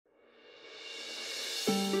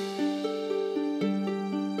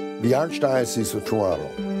the Archdiocese of Toronto,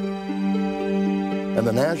 and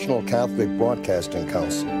the National Catholic Broadcasting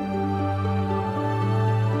Council,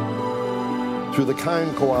 through the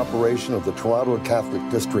kind cooperation of the Toronto Catholic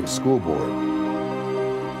District School Board,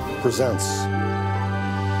 presents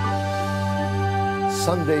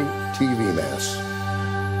Sunday TV Mass.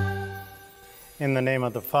 In the name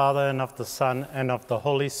of the Father, and of the Son, and of the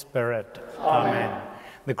Holy Spirit. Amen.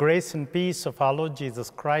 The grace and peace of our Lord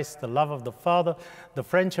Jesus Christ, the love of the Father, the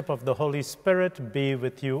friendship of the Holy Spirit be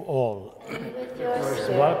with you all. With your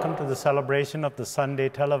spirit. Welcome to the celebration of the Sunday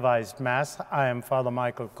televised Mass. I am Father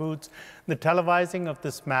Michael Coutts. The televising of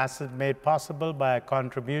this Mass is made possible by a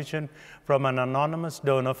contribution from an anonymous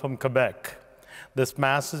donor from Quebec. This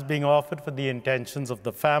Mass is being offered for the intentions of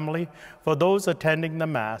the family, for those attending the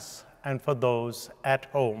Mass, and for those at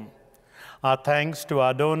home. Our thanks to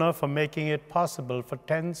our donor for making it possible for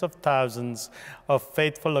tens of thousands of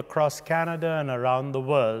faithful across Canada and around the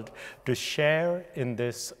world to share in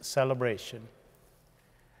this celebration.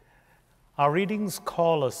 Our readings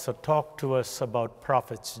call us or talk to us about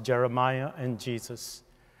prophets, Jeremiah and Jesus.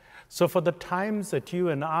 So for the times that you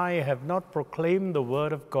and I have not proclaimed the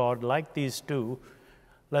word of God like these two,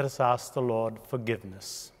 let us ask the Lord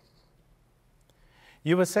forgiveness.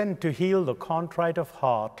 You were sent to heal the contrite of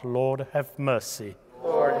heart. Lord, have mercy.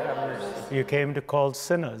 Lord, have mercy. You came to call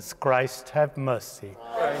sinners. Christ, have mercy.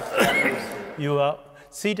 Christ, have mercy. You are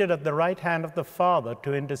seated at the right hand of the Father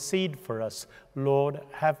to intercede for us. Lord,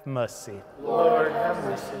 have mercy. Lord, have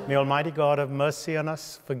mercy. May Almighty God have mercy on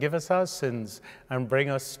us, forgive us our sins, and bring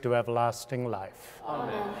us to everlasting life.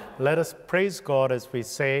 Amen. Let us praise God as we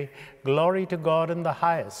say, Glory to God in the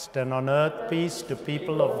highest, and on earth peace to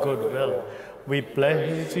people of good will. We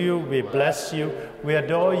bless you, we bless you, we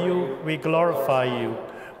adore you, we glorify you.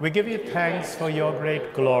 We give you thanks for your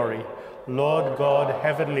great glory. Lord God,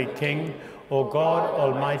 heavenly King, O God,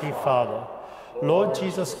 almighty Father, Lord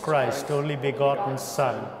Jesus Christ, only begotten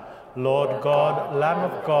Son, Lord God,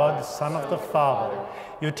 Lamb of God, Son of the Father,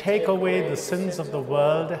 you take away the sins of the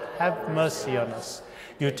world, have mercy on us.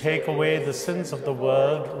 You take away the sins of the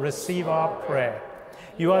world, receive our prayer.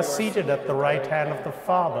 You are seated at the right hand of the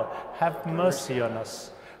Father. Have mercy on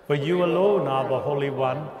us. For you alone are the Holy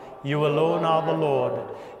One. You alone are the Lord.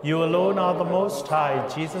 You alone are the Most High,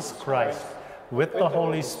 Jesus Christ, with the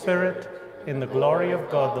Holy Spirit, in the glory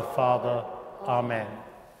of God the Father. Amen.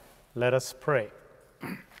 Let us pray.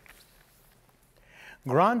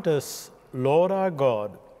 Grant us, Lord our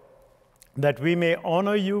God, that we may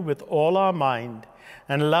honor you with all our mind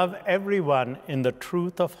and love everyone in the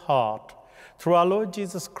truth of heart, through our Lord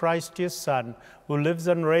Jesus Christ, your Son, who lives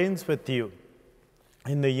and reigns with you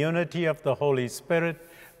in the unity of the Holy Spirit,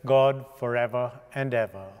 God, forever and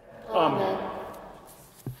ever. Amen.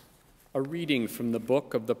 A reading from the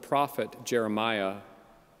book of the prophet Jeremiah.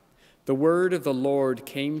 The word of the Lord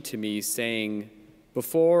came to me, saying,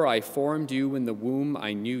 Before I formed you in the womb,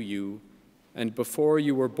 I knew you, and before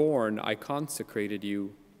you were born, I consecrated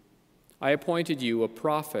you. I appointed you a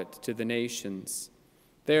prophet to the nations.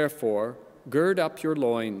 Therefore, gird up your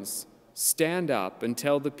loins, stand up and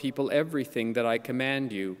tell the people everything that I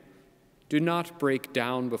command you. Do not break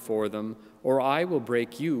down before them, or I will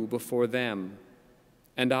break you before them.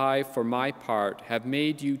 And I, for my part, have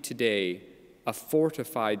made you today a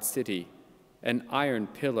fortified city, an iron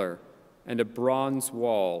pillar, and a bronze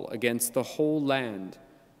wall against the whole land,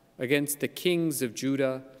 against the kings of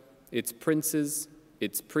Judah, its princes,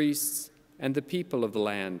 its priests, and the people of the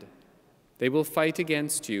land. They will fight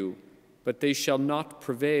against you, but they shall not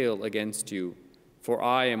prevail against you, for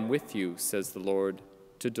I am with you, says the Lord,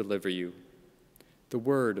 to deliver you. The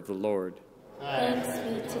word of the Lord. Thanks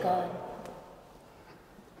be to God.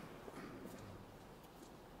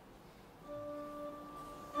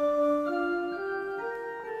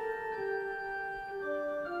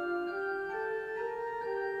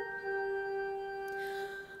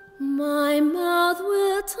 My mouth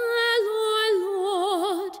will tell,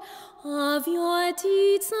 O Lord, of your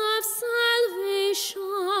deeds of salvation.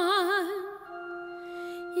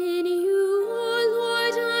 In you, O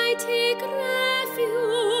Lord, I take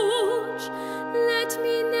refuge. Let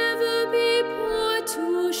me never be put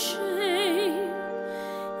to shame.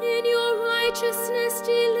 In your righteousness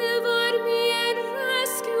deliver me and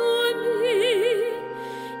rescue me.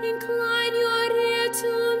 Incline your ear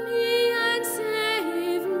to me and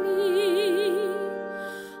save me.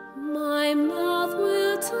 My mouth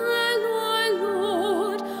will tell, O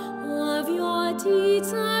Lord, of your deeds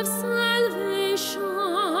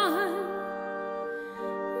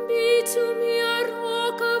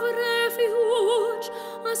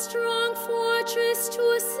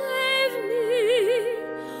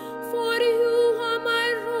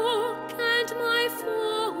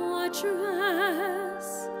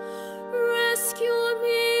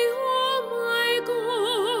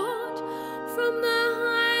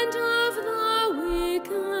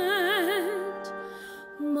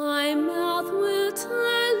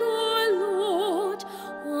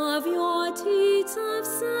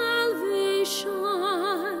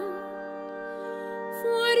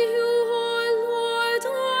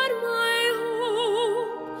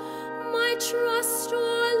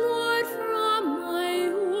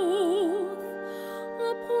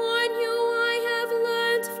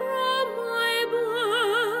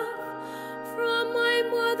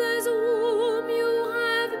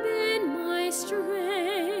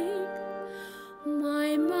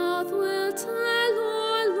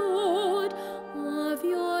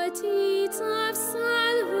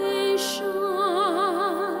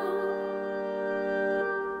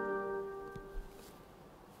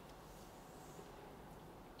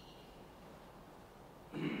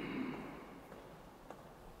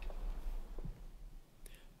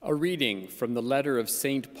A reading from the letter of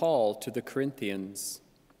St. Paul to the Corinthians.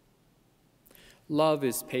 Love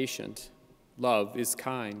is patient. Love is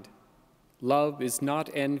kind. Love is not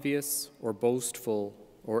envious or boastful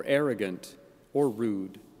or arrogant or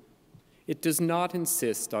rude. It does not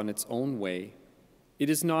insist on its own way. It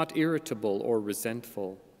is not irritable or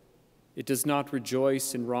resentful. It does not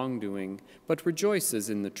rejoice in wrongdoing, but rejoices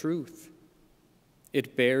in the truth.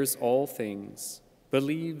 It bears all things,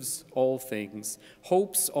 believes all things,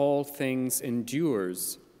 hopes all things,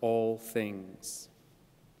 endures all things.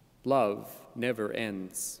 Love never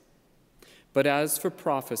ends. But as for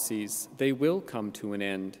prophecies, they will come to an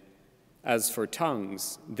end. As for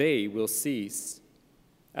tongues, they will cease.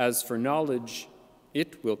 As for knowledge,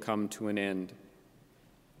 it will come to an end.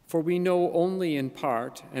 For we know only in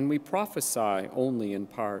part, and we prophesy only in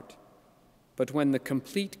part. But when the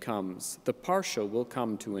complete comes, the partial will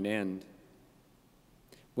come to an end.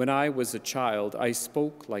 When I was a child, I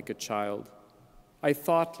spoke like a child. I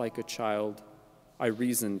thought like a child. I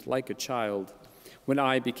reasoned like a child. When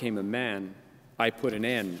I became a man, I put an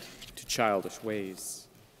end to childish ways.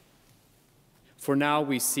 For now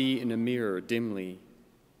we see in a mirror dimly,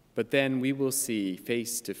 but then we will see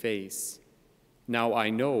face to face. Now I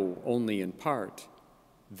know only in part.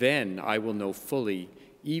 Then I will know fully,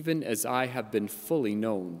 even as I have been fully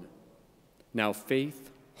known. Now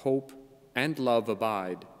faith, hope, and love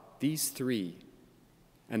abide, these three,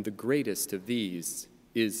 and the greatest of these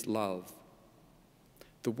is love.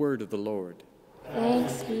 The word of the Lord.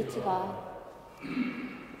 Thanks be to God.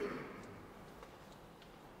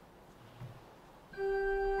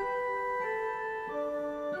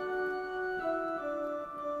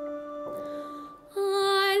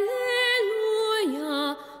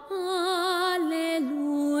 Alleluia,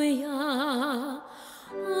 alleluia,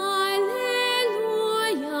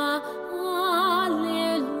 alleluia,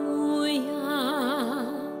 alleluia.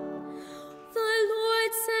 The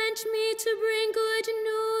Lord sent me to bring good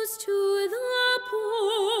news to the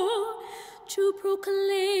poor, to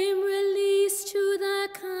proclaim release to the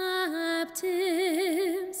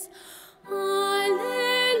captives.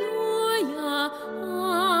 Alleluia,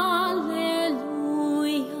 alleluia.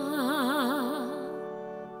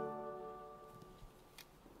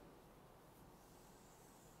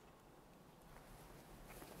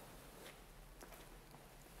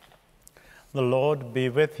 The Lord be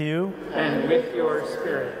with you. And with your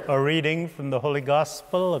spirit. A reading from the Holy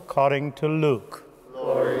Gospel according to Luke.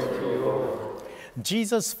 Glory to you, O Lord.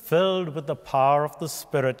 Jesus, filled with the power of the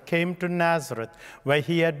Spirit, came to Nazareth, where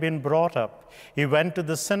he had been brought up. He went to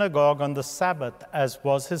the synagogue on the Sabbath, as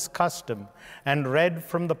was his custom, and read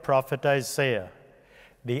from the prophet Isaiah.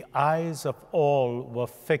 The eyes of all were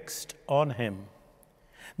fixed on him.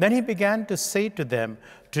 Then he began to say to them,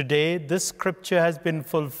 "Today this scripture has been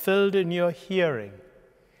fulfilled in your hearing."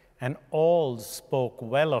 And all spoke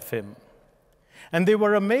well of him. And they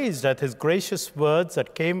were amazed at his gracious words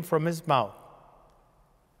that came from his mouth.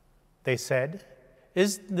 They said,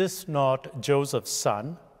 "Is this not Joseph's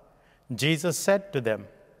son?" Jesus said to them,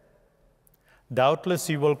 "Doubtless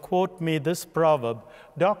you will quote me this proverb,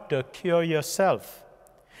 'Doctor, cure yourself.'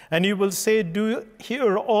 And you will say, 'Do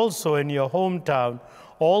here also in your hometown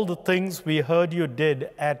all the things we heard you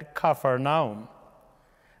did at Capharnaum.'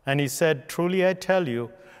 And he said, 'Truly I tell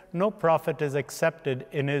you, no prophet is accepted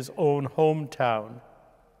in his own hometown.'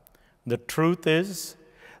 The truth is,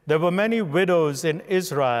 there were many widows in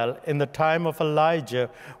Israel in the time of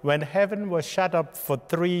Elijah, when heaven was shut up for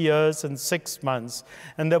 3 years and 6 months,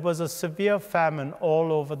 and there was a severe famine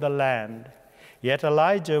all over the land. Yet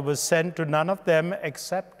Elijah was sent to none of them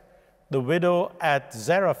except the widow at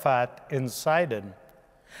Zarephath in Sidon.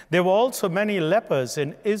 There were also many lepers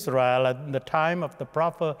in Israel at the time of the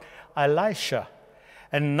prophet Elisha,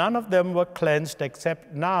 and none of them were cleansed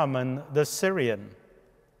except Naaman the Syrian."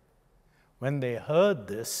 When they heard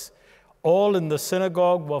this, all in the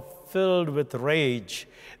synagogue were filled with rage.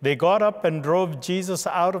 They got up and drove Jesus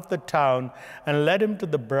out of the town and led him to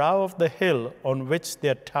the brow of the hill on which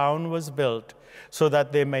their town was built, so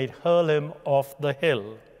that they might hurl him off the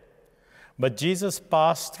hill. But Jesus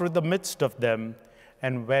passed through the midst of them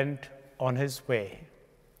and went on his way.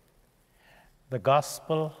 The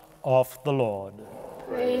Gospel of the Lord.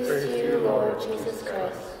 Praise to you, Lord Jesus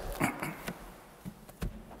Christ.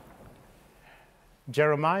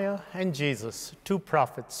 Jeremiah and Jesus, two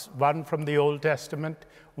prophets, one from the Old Testament,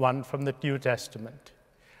 one from the New Testament.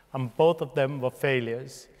 And both of them were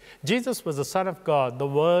failures. Jesus was the Son of God, the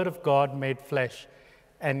Word of God made flesh,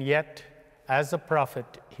 and yet, as a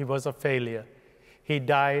prophet, he was a failure. He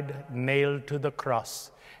died nailed to the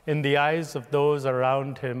cross. In the eyes of those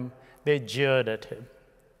around him, they jeered at him.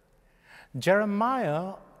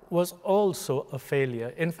 Jeremiah was also a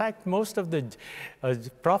failure. In fact, most of the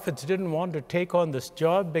prophets didn't want to take on this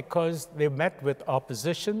job because they met with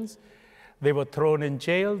oppositions. They were thrown in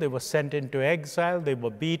jail, they were sent into exile, they were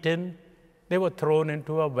beaten, they were thrown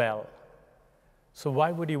into a well. So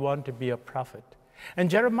why would he want to be a prophet? And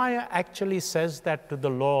Jeremiah actually says that to the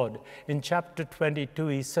Lord. In chapter 22,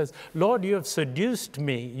 he says, Lord, you have seduced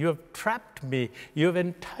me, you have trapped me, you have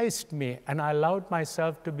enticed me, and I allowed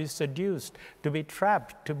myself to be seduced, to be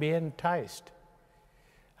trapped, to be enticed.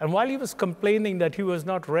 And while he was complaining that he was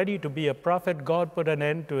not ready to be a prophet, God put an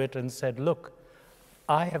end to it and said, look,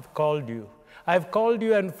 I have called you. I have called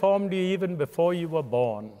you and formed you even before you were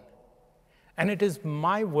born. And it is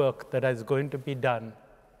my work that is going to be done.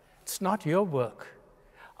 It's not your work.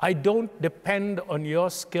 I don't depend on your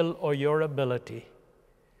skill or your ability.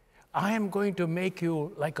 I am going to make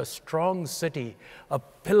you like a strong city, a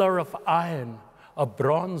pillar of iron, a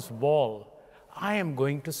bronze wall. I am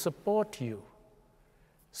going to support you.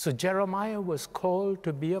 So Jeremiah was called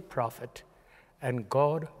to be a prophet, and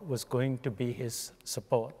God was going to be his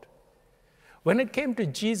support. When it came to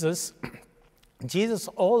Jesus, Jesus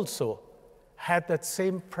also had that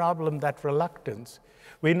same problem, that reluctance.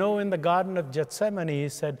 We know in the Garden of Gethsemane, he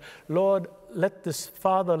said, Lord, let this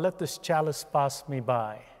chalice pass me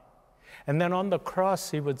by. And then on the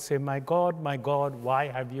cross, he would say, my God, why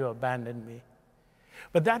have you abandoned me?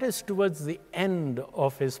 But that is towards the end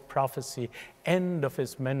of his prophecy, end of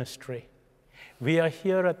his ministry. We are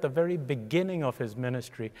here at the very beginning of his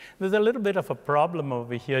ministry. There's a little bit of a problem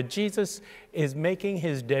over here. Jesus is making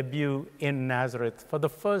his debut in Nazareth. For the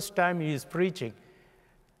first time, he is preaching.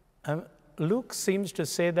 Luke seems to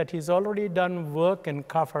say that he's already done work in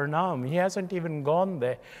Capernaum. He hasn't even gone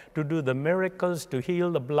there to do the miracles, to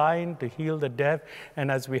heal the blind, to heal the deaf, and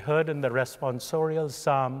as we heard in the responsorial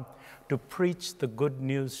psalm, to preach the good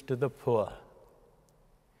news to the poor.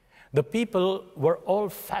 The people were all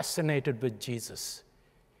fascinated with Jesus.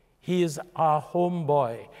 He is our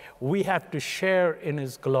homeboy. We have to share in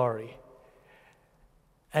his glory.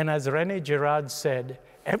 And as René Girard said,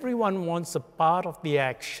 everyone wants a part of the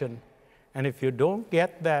action. And if you don't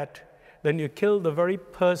get that, then you kill the very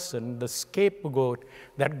person, the scapegoat,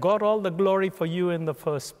 that got all the glory for you in the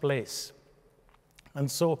first place. And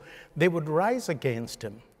so they would rise against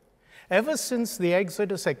him. Ever since the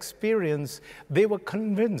Exodus experience, they were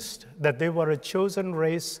convinced that they were a chosen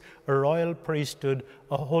race, a royal priesthood,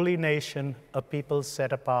 a holy nation, a people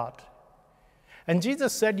set apart. And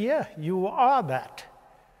Jesus said, yeah, you are that.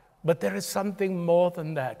 But there is something more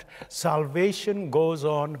than that. Salvation goes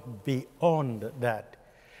on beyond that.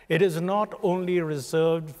 It is not only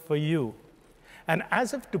reserved for you. And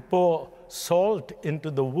as if to pour salt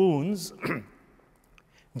into the wounds,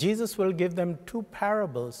 Jesus will give them two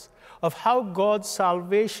parables of how God's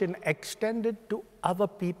salvation extended to other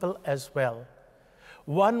people as well.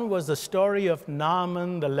 One was the story of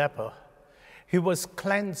Naaman the leper. He was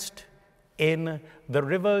cleansed in the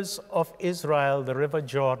rivers of Israel, the river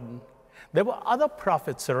Jordan. There were other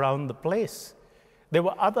prophets around the place. There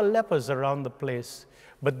were other lepers around the place.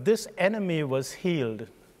 But this enemy was healed,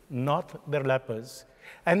 not the lepers.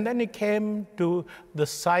 And then he came to the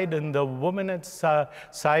Sidon, the woman at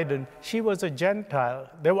Sidon. She was a Gentile.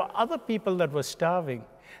 There were other people that were starving,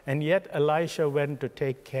 and yet Elisha went to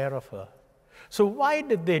take care of her. So why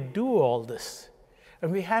did they do all this?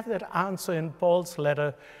 And we have that answer in Paul's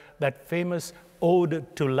letter, that famous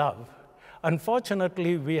ode to love.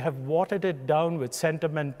 Unfortunately, we have watered it down with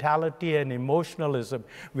sentimentality and emotionalism.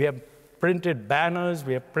 We have printed banners,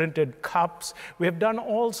 we have printed cups, we have done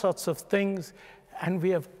all sorts of things, and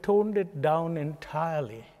we have toned it down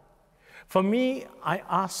entirely. For me, I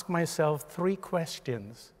ask myself three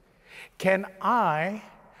questions. Can I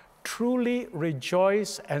truly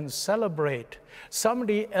rejoice and celebrate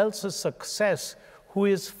somebody else's success who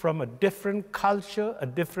is from a different culture, a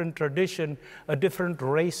different tradition, a different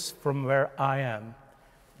race from where I am?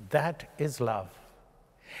 That is love.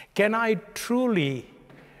 Can I truly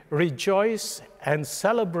rejoice and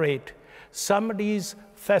celebrate somebody's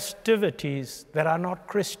festivities that are not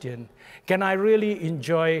Christian? Can I really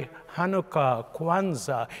enjoy Hanukkah,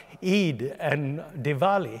 Kwanzaa, Eid, and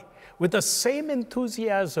Diwali with the same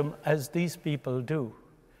enthusiasm as these people do?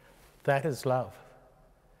 That is love.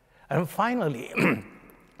 And finally,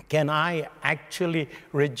 can I actually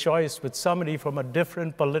rejoice with somebody from a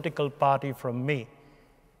different political party from me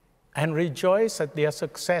and rejoice at their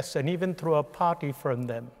success and even throw a party from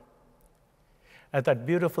them? As that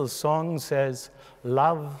beautiful song says,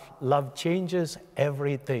 love changes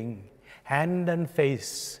everything, hand and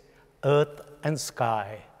face, earth and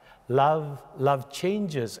sky. Love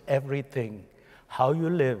changes everything, how you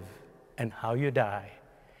live and how you die.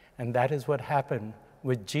 And that is what happened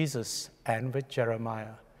with Jesus and with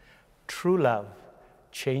Jeremiah. True love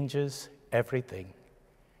changes everything.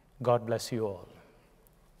 God bless you all.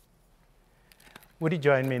 Would you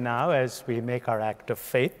join me now as we make our act of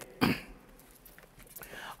faith?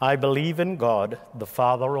 I believe in God, the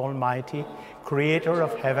Father Almighty, creator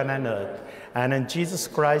of heaven and earth, and in Jesus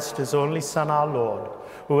Christ, his only Son, our Lord,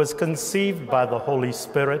 who was conceived by the Holy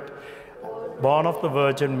Spirit, born of the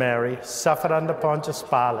Virgin Mary, suffered under Pontius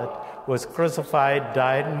Pilate, was crucified,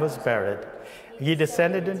 died, and was buried. He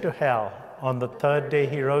descended into hell. On the third day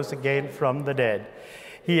he rose again from the dead.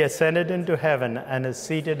 He ascended into heaven and is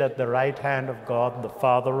seated at the right hand of God, the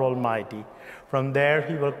Father Almighty. From there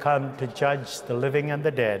he will come to judge the living and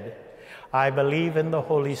the dead. I believe in the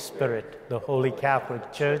Holy Spirit, the Holy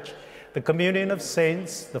Catholic Church, the communion of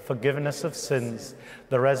saints, the forgiveness of sins,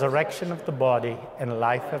 the resurrection of the body, and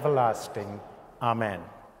life everlasting. Amen.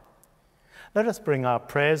 Let us bring our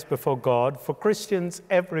prayers before God for Christians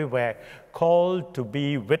everywhere called to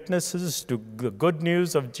be witnesses to the good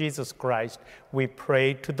news of Jesus Christ. We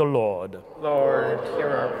pray to the Lord. Lord, hear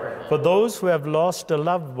our prayer. For those who have lost a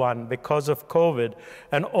loved one because of COVID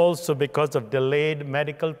and also because of delayed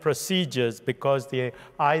medical procedures because the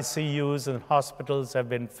ICUs and hospitals have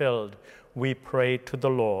been filled, we pray to the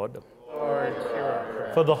Lord. Lord, hear our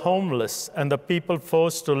prayer. For the homeless and the people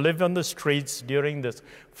forced to live on the streets during this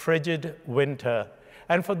frigid winter,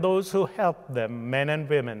 and for those who help them, men and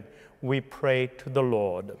women, we pray to the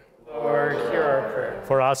Lord. Lord, hear our prayer.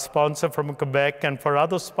 For our sponsor from Quebec and for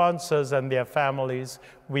other sponsors and their families,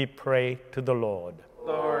 we pray to the Lord.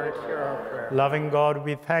 Lord, hear our prayer. Loving God,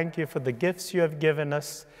 we thank you for the gifts you have given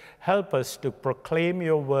us. Help us to proclaim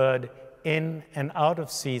your word in and out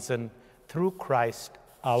of season through Christ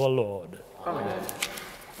our Lord. Amen.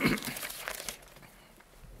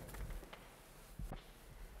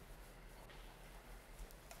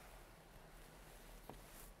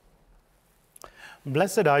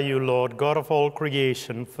 Blessed are you, Lord, God of all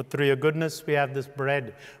creation, for through your goodness we have this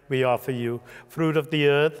bread we offer you, fruit of the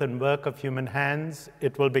earth and work of human hands.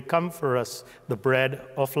 It will become for us the bread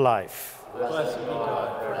of life. Blessed be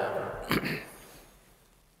God forever.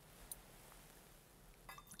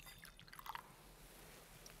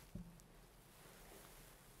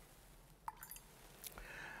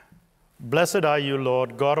 Blessed are you,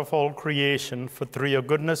 Lord, God of all creation, for through your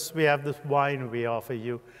goodness we have this wine we offer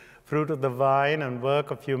you, fruit of the vine and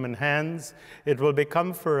work of human hands. It will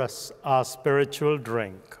become for us our spiritual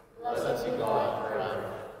drink. Blessed be God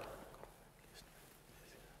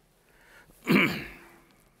forever.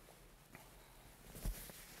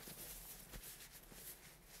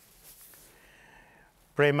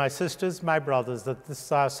 Pray, my sisters, my brothers, that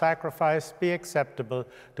this our sacrifice be acceptable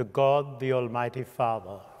to God, the Almighty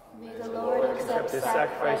Father. May the Lord accept This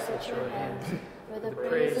sacrifice at your hands, for the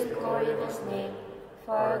praise and glory of his name,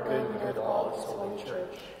 for our good and of all his holy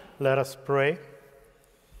church. Let us pray.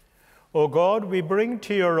 O God, we bring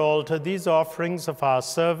to your altar these offerings of our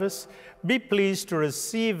service. Be pleased to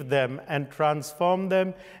receive them and transform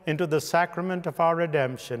them into the sacrament of our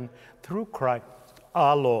redemption through Christ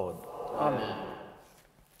our Lord. Amen.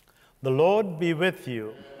 The Lord be with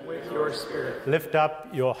you. With your spirit. Lift up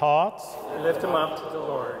your hearts. Lift them up to the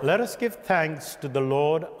Lord. Let us give thanks to the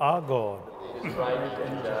Lord our God. It is right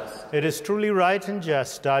and just. It is truly right and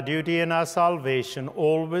just, our duty and our salvation,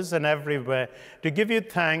 always and everywhere, to give you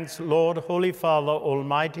thanks, Lord, Holy Father,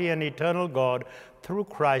 Almighty and eternal God, through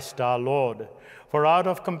Christ our Lord. For out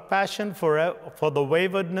of compassion for the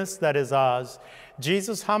waywardness that is ours,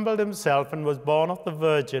 Jesus humbled himself and was born of the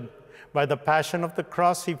Virgin. By the passion of the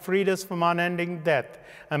cross, he freed us from unending death,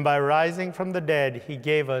 and by rising from the dead, he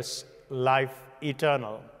gave us life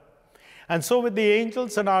eternal. And so with the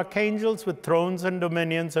angels and archangels, with thrones and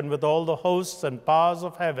dominions, and with all the hosts and powers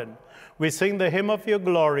of heaven, we sing the hymn of your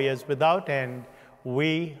glory as without end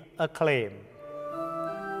we acclaim.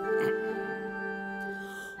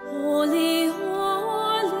 Holy,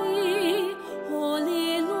 holy,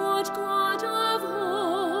 holy Lord God of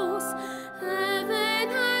hosts, heaven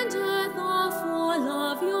and earth are full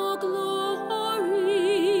of your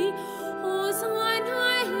glory. Hosanna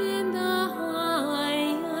in the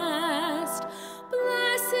highest.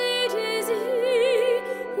 Blessed is he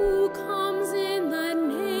who comes in the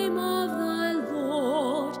name of the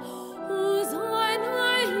Lord.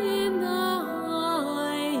 Hosanna in the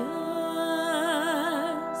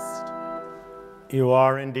highest. You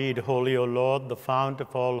are indeed holy, O Lord, the fount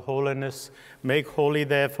of all holiness. Make holy,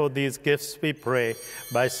 therefore, these gifts, we pray,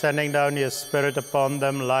 by sending down your Spirit upon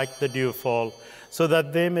them like the dewfall, so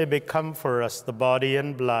that they may become for us the body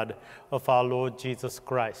and blood of our Lord Jesus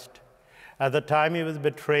Christ. At the time he was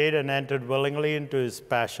betrayed and entered willingly into his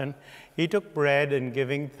passion, he took bread and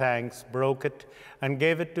giving thanks, broke it and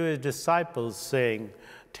gave it to his disciples, saying,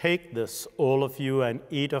 "Take this, all of you, and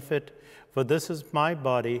eat of it, for this is my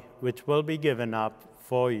body, which will be given up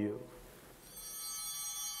for you."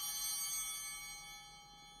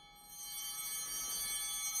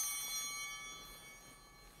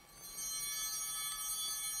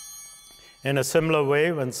 In a similar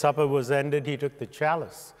way, when supper was ended, he took the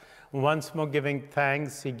chalice. Once more giving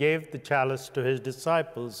thanks, he gave the chalice to his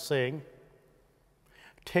disciples, saying,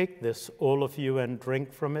 "Take this, all of you, and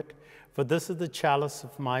drink from it, for this is the chalice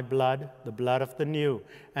of my blood, the blood of the new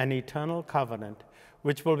and eternal covenant,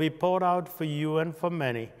 which will be poured out for you and for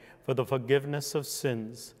many for the forgiveness of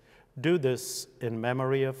sins. Do this in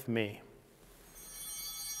memory of me."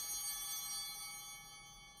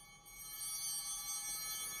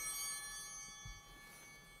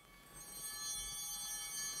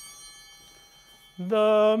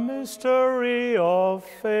 The mystery of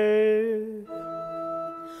faith.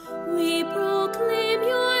 We proclaim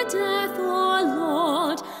your death, O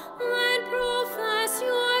Lord, and profess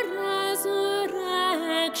your resurrection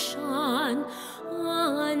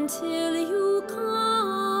until you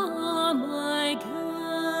come again.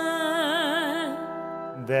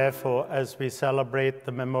 Therefore, as we celebrate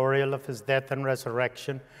the memorial of his death and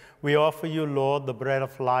resurrection, we offer you, Lord, the bread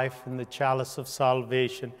of life and the chalice of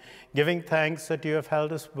salvation, giving thanks that you have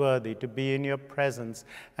held us worthy to be in your presence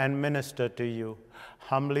and minister to you.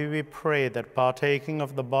 Humbly we pray that, partaking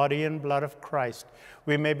of the body and blood of Christ,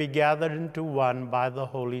 we may be gathered into one by the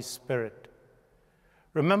Holy Spirit.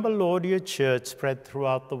 Remember, Lord, your church spread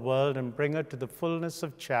throughout the world and bring her to the fullness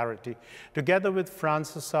of charity, together with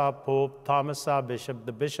Francis our Pope, Thomas our Bishop,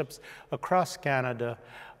 the bishops across Canada,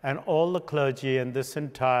 and all the clergy and this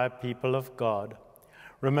entire people of God.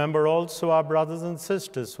 Remember also our brothers and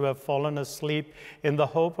sisters who have fallen asleep in the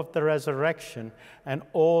hope of the resurrection, and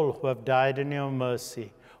all who have died in your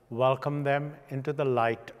mercy. Welcome them into the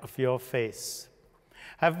light of your face.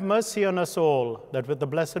 Have mercy on us all, that with the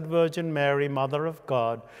Blessed Virgin Mary, Mother of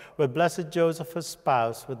God, with blessed Joseph, her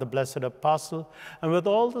spouse, with the blessed apostle, and with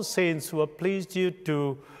all the saints who have pleased you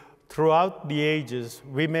to throughout the ages,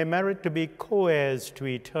 we may merit to be co-heirs to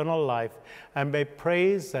eternal life and may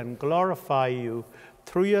praise and glorify you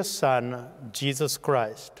through your Son, Jesus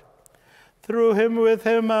Christ. Through him, with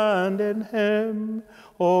him, and in him,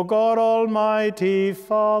 O God, Almighty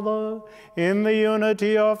Father, in the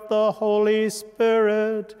unity of the Holy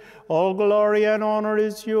Spirit, all glory and honor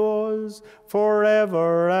is yours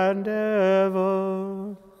forever and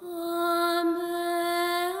ever. Amen.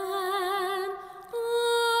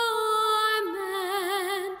 Amen.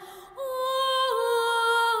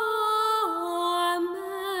 Amen.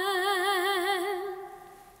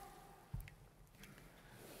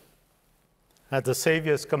 At the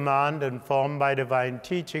Savior's command, informed by divine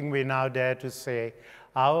teaching, we now dare to say,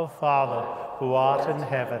 Our Father, who art in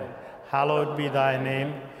heaven, hallowed be thy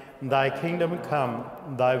name. Thy kingdom come,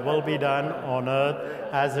 thy will be done on earth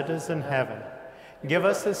as it is in heaven. Give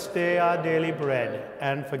us this day our daily bread,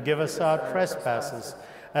 and forgive us our trespasses,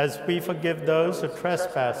 as we forgive those who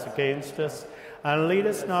trespass against us. And lead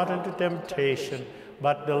us not into temptation,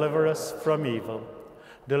 but deliver us from evil.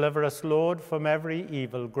 Deliver us, Lord, from every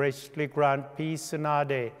evil. Graciously grant peace in our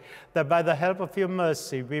day, that by the help of your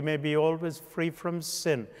mercy we may be always free from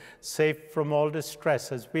sin, safe from all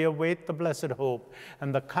distress, as we await the blessed hope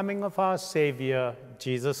and the coming of our Savior,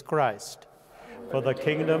 Jesus Christ. For the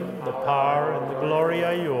kingdom, the power, and the glory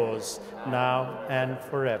are yours, now and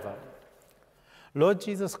forever. Lord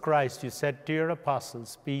Jesus Christ, you said to your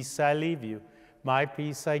apostles, Peace I leave you, my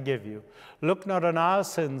peace I give you. Look not on our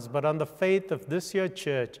sins, but on the faith of this your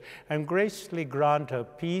church, and graciously grant her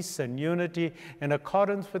peace and unity in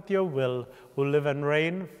accordance with your will, who live and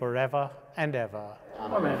reign forever and ever.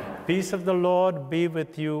 Amen. Peace of the Lord be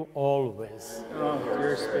with you always. With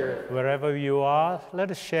your spirit. Wherever you are, let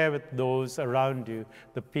us share with those around you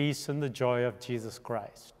the peace and the joy of Jesus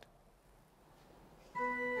Christ.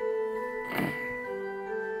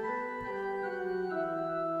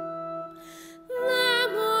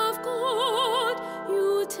 Lamb of God,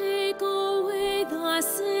 you take away the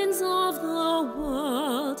sins of the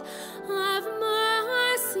world. Have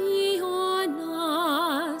mercy on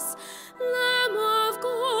us. Lamb of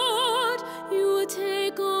God, you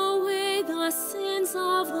take away the sins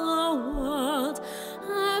of the world.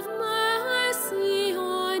 Have mercy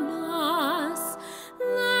on us.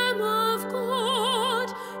 Lamb of God,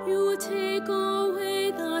 you take away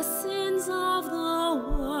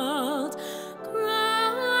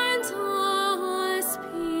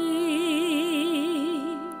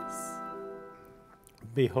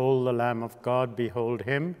Behold the Lamb of God, behold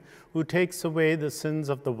him who takes away the sins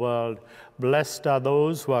of the world. Blessed are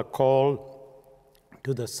those who are called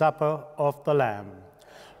to the supper of the Lamb.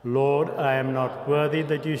 Lord, I am not worthy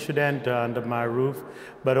that you should enter under my roof,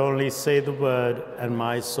 but only say the word, and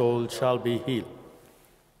my soul shall be healed.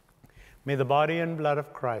 May the body and blood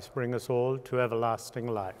of Christ bring us all to everlasting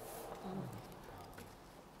life.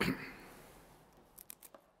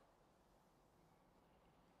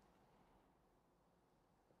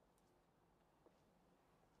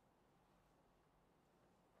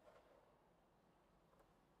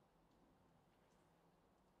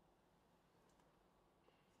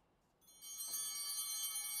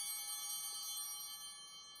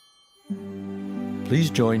 Please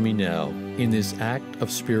join me now in this act of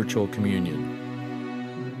spiritual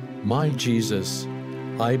communion. My Jesus,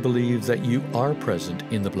 I believe that you are present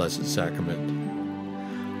in the Blessed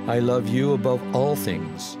Sacrament. I love you above all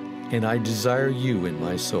things, and I desire you in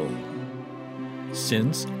my soul.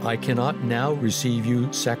 Since I cannot now receive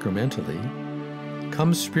you sacramentally,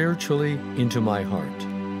 come spiritually into my heart,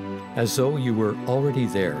 as though you were already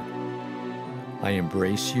there. I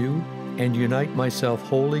embrace you and unite myself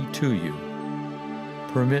wholly to you.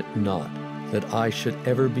 Permit not that I should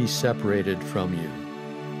ever be separated from you.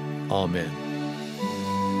 Amen.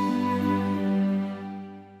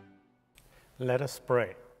 Let us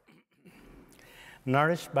pray.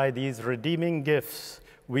 Nourished by these redeeming gifts,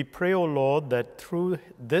 we pray, O Lord, that through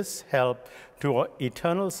this help to our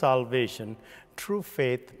eternal salvation, true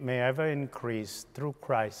faith may ever increase through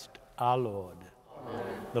Christ our Lord. Amen.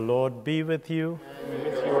 The Lord be with you. And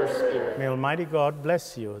with your spirit. May Almighty God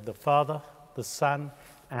bless you, the Father, the Son,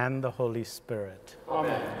 and the Holy Spirit.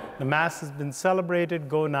 Amen. The Mass has been celebrated.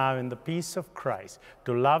 Go now in the peace of Christ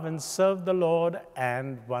to love and serve the Lord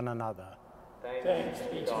and one another. Thanks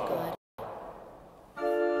be to God.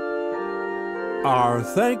 Our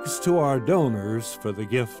thanks to our donors for the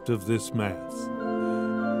gift of this Mass.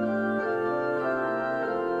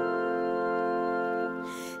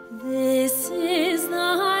 This is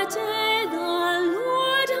the day the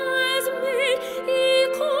Lord has made. He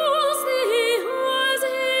calls thee as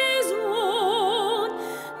his own.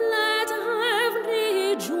 Let heaven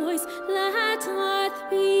rejoice, let earth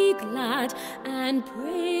be glad, and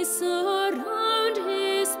praise surround